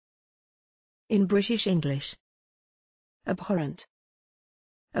In British English. Abhorrent.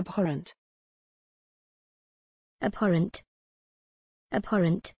 Abhorrent. Abhorrent.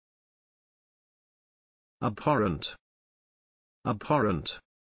 Abhorrent. Abhorrent. Abhorrent.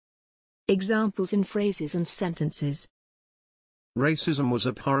 Examples in phrases and sentences. Racism was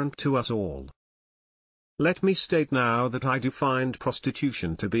abhorrent to us all. Let me state now that I do find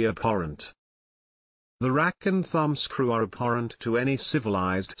prostitution to be abhorrent. The rack and thumbscrew are abhorrent to any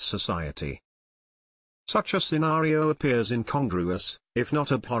civilized society. Such a scenario appears incongruous, if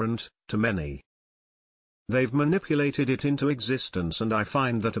not abhorrent, to many. They've manipulated it into existence and I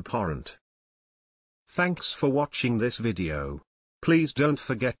find that abhorrent. Thanks for watching this video. Please don't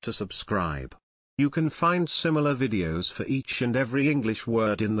forget to subscribe. You can find similar videos for each and every English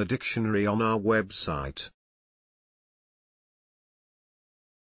word in the dictionary on our website.